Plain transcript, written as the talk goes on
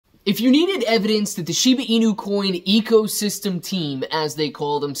If you needed evidence that the Shiba Inu Coin ecosystem team, as they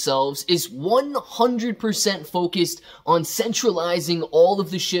call themselves, is 100% focused on centralizing all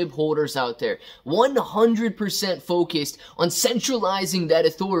of the SHIB holders out there, 100% focused on centralizing that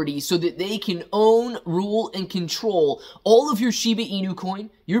authority so that they can own, rule, and control all of your Shiba Inu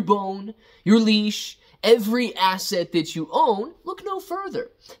Coin, your bone, your leash, every asset that you own, look no further.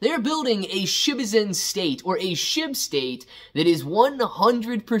 They are building a Shibazen state, or a SHIB state, that is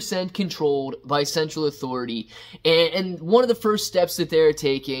 100% controlled by central authority. And one of the first steps that they're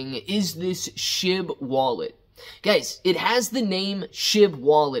taking is this SHIB wallet. Guys, it has the name SHIB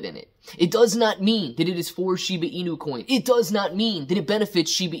wallet in it. It does not mean that it is for Shiba Inu Coin. It does not mean that it benefits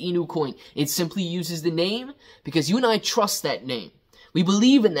Shiba Inu Coin. It simply uses the name because you and I trust that name. We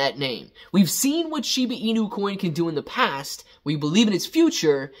believe in that name. We've seen what Shiba Inu Coin can do in the past. We believe in its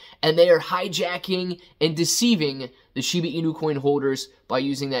future, and they are hijacking and deceiving the Shiba Inu Coin holders by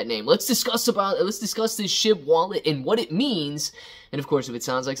using that name. Let's discuss this SHIB wallet and what it means. And of course, if it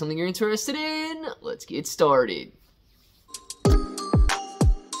sounds like something you're interested in, let's get started.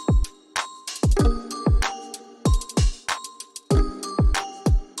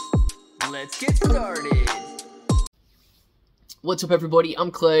 Let's get started. What's up, everybody? I'm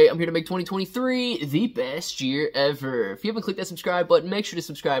Clay. I'm here to make 2023 the best year ever. If you haven't clicked that subscribe button, make sure to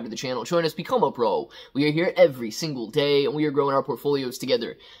subscribe to the channel. Join us, become a pro. We are here every single day, and we are growing our portfolios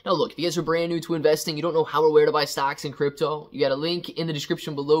together. Now, look, if you guys are brand new to investing, you don't know how or where to buy stocks in crypto, you got a link in the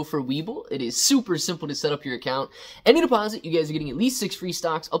description below for Webull. It is super simple to set up your account. Any deposit, you guys are getting at least 6 free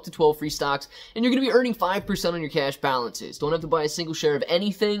stocks, up to 12 free stocks, and you're going to be earning 5% on your cash balances. Don't have to buy a single share of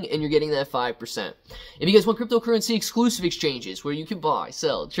anything, and you're getting that 5%. If you guys want cryptocurrency exclusive exchanges, where you can buy,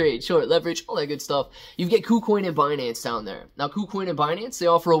 sell, trade, short, leverage, all that good stuff, you get KuCoin and Binance down there. Now, KuCoin and Binance, they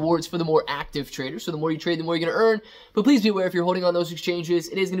offer rewards for the more active traders, so the more you trade, the more you're going to earn. But please be aware, if you're holding on those exchanges,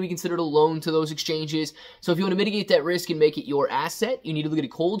 it is going to be considered a loan to those exchanges. So if you want to mitigate that risk and make it your asset, you need to look at a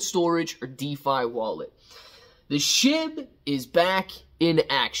cold storage or DeFi wallet. The SHIB is back in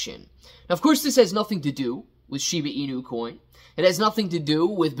action. Now, of course, this has nothing to do with Shiba Inu Coin. It has nothing to do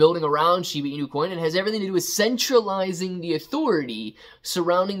with building around Shiba Inu Coin. It has everything to do with centralizing the authority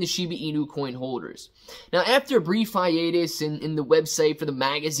surrounding the Shiba Inu Coin holders. Now, after a brief hiatus in the website for the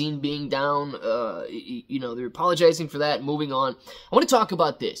magazine being down, they're apologizing for that and moving on. I want to talk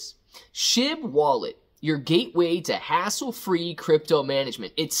about this. SHIB Wallet, your gateway to hassle-free crypto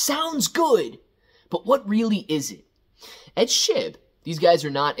management. It sounds good, but what really is it? At SHIB, these guys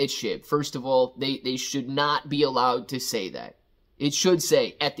are not at SHIB. First of all, they should not be allowed to say that. It should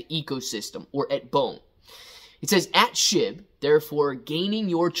say at the ecosystem or at Bone. It says at SHIB, therefore gaining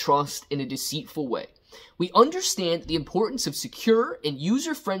your trust in a deceitful way. We understand the importance of secure and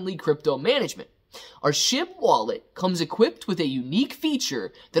user-friendly crypto management. Our SHIB wallet comes equipped with a unique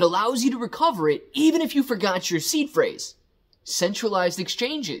feature that allows you to recover it even if you forgot your seed phrase. Centralized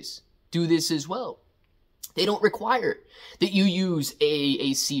exchanges do this as well. They don't require that you use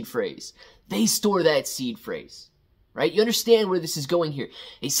a seed phrase. They store that seed phrase. Right? You understand where this is going here.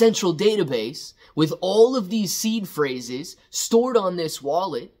 A central database with all of these seed phrases stored on this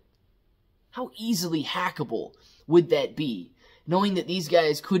wallet. How easily hackable would that be? Knowing that these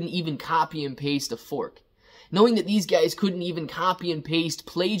guys couldn't even copy and paste a fork. Knowing that these guys couldn't even copy and paste,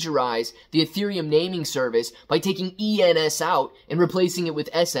 plagiarize the Ethereum naming service by taking ENS out and replacing it with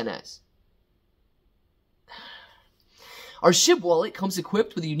SNS. Our SHIB wallet comes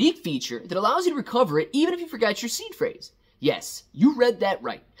equipped with a unique feature that allows you to recover it even if you forgot your seed phrase. Yes, you read that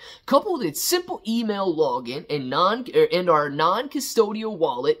right. Coupled with its simple email login and our non-custodial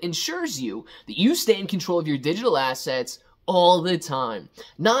wallet ensures you that you stay in control of your digital assets all the time.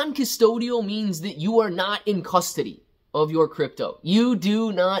 Non-custodial means that you are not in custody of your crypto. You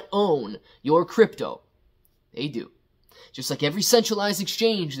do not own your crypto. They do. Just like every centralized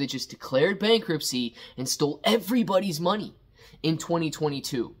exchange that just declared bankruptcy and stole everybody's money in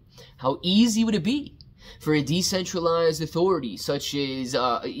 2022. How easy would it be for a decentralized authority such as,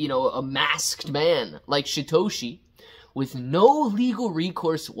 a masked man like Shytoshi with no legal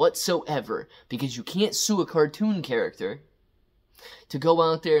recourse whatsoever because you can't sue a cartoon character to go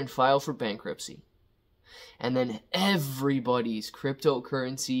out there and file for bankruptcy? And then everybody's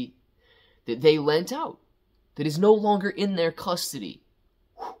cryptocurrency that they lent out, that is no longer in their custody,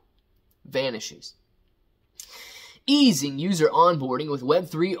 vanishes. Easing user onboarding with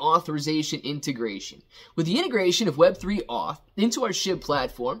Web3 authorization integration. With the integration of Web3 auth into our SHIB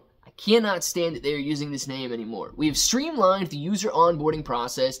platform, I cannot stand that they are using this name anymore. We have streamlined the user onboarding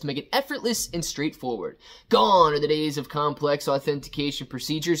process to make it effortless and straightforward. Gone are the days of complex authentication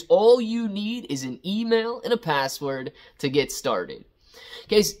procedures. All you need is an email and a password to get started.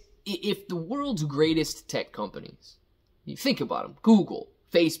 Guys, if the world's greatest tech companies, you think about them, Google,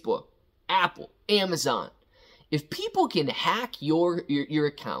 Facebook, Apple, Amazon, if people can hack your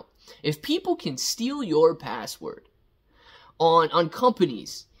account, if people can steal your password on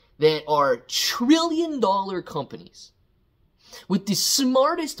companies that are trillion-dollar companies with the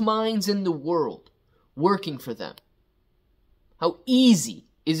smartest minds in the world working for them, how easy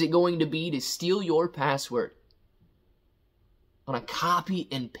is it going to be to steal your password on a copy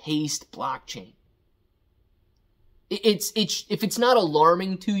and paste blockchain? If it's not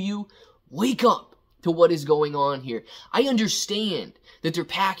alarming to you, wake up to what is going on here. I understand that they're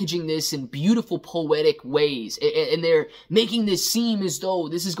packaging this in beautiful poetic ways, and they're making this seem as though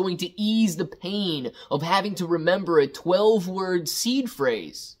this is going to ease the pain of having to remember a 12-word seed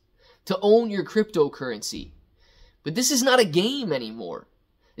phrase to own your cryptocurrency. But this is not a game anymore.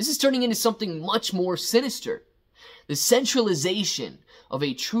 This is turning into something much more sinister. The centralization of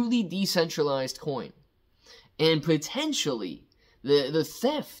a truly decentralized coin, and potentially the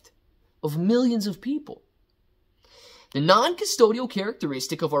theft of millions of people. The non-custodial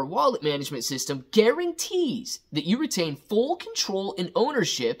characteristic of our wallet management system guarantees that you retain full control and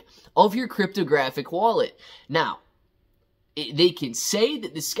ownership of your cryptographic wallet. Now, they can say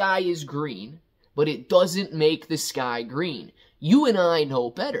that the sky is green, but it doesn't make the sky green. You and I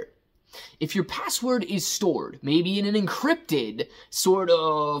know better. If your password is stored, maybe in an encrypted sort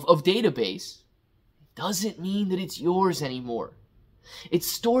of database, it doesn't mean that it's yours anymore. It's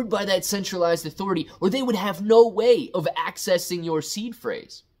stored by that centralized authority, or they would have no way of accessing your seed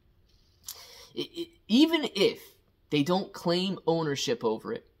phrase. Even if they don't claim ownership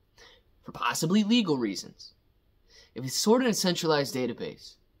over it, for possibly legal reasons, if it's stored in a centralized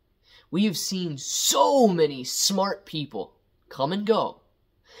database, we have seen so many smart people come and go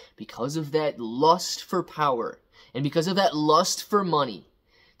because of that lust for power and because of that lust for money,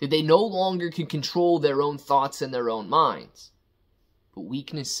 that they no longer can control their own thoughts and their own minds. But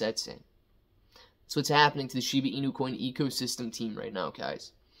weakness sets in. That's what's happening to the Shiba Inu Coin ecosystem team right now,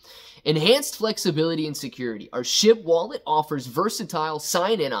 guys. Enhanced flexibility and security. Our SHIB wallet offers versatile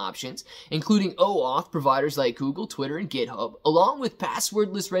sign-in options, including OAuth providers like Google, Twitter, and GitHub, along with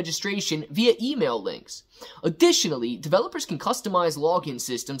passwordless registration via email links. Additionally, developers can customize login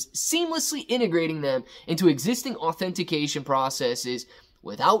systems, seamlessly integrating them into existing authentication processes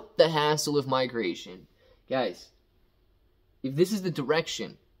without the hassle of migration. Guys, if this is the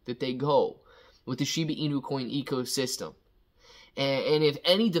direction that they go with the Shiba Inu Coin ecosystem, and if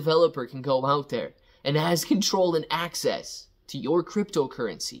any developer can go out there and has control and access to your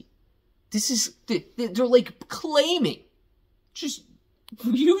cryptocurrency, they're like claiming, just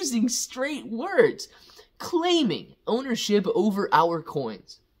using straight words, claiming ownership over our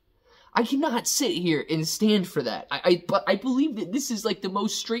coins. I cannot sit here and stand for that. But I believe that this is like the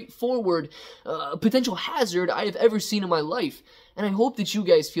most straightforward potential hazard I have ever seen in my life, and I hope that you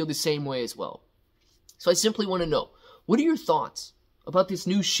guys feel the same way as well. So I simply want to know, what are your thoughts about this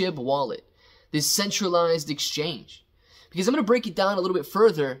new SHIB wallet, this centralized exchange? Because I'm going to break it down a little bit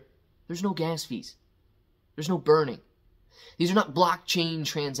further. There's no gas fees. There's no burning. These are not blockchain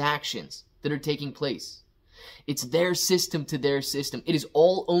transactions that are taking place. It's their system to their system. It is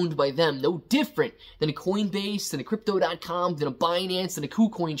all owned by them. No different than a Coinbase, than a Crypto.com, than a Binance, than a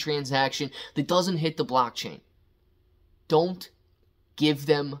KuCoin transaction that doesn't hit the blockchain. Don't give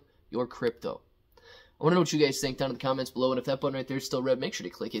them your crypto. I want to know what you guys think down in the comments below, and if that button right there is still red, make sure to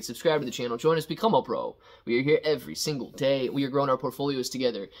click it. Subscribe to the channel. Join us. Become a pro. We are here every single day. We are growing our portfolios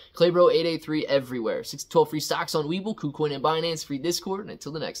together. Claybro883 everywhere. 6 to 12 free stocks on Webull, KuCoin, and Binance. Free Discord. And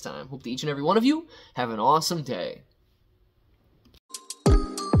until the next time, hope that each and every one of you have an awesome day.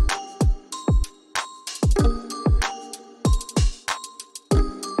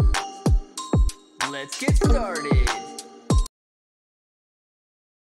 Let's get started.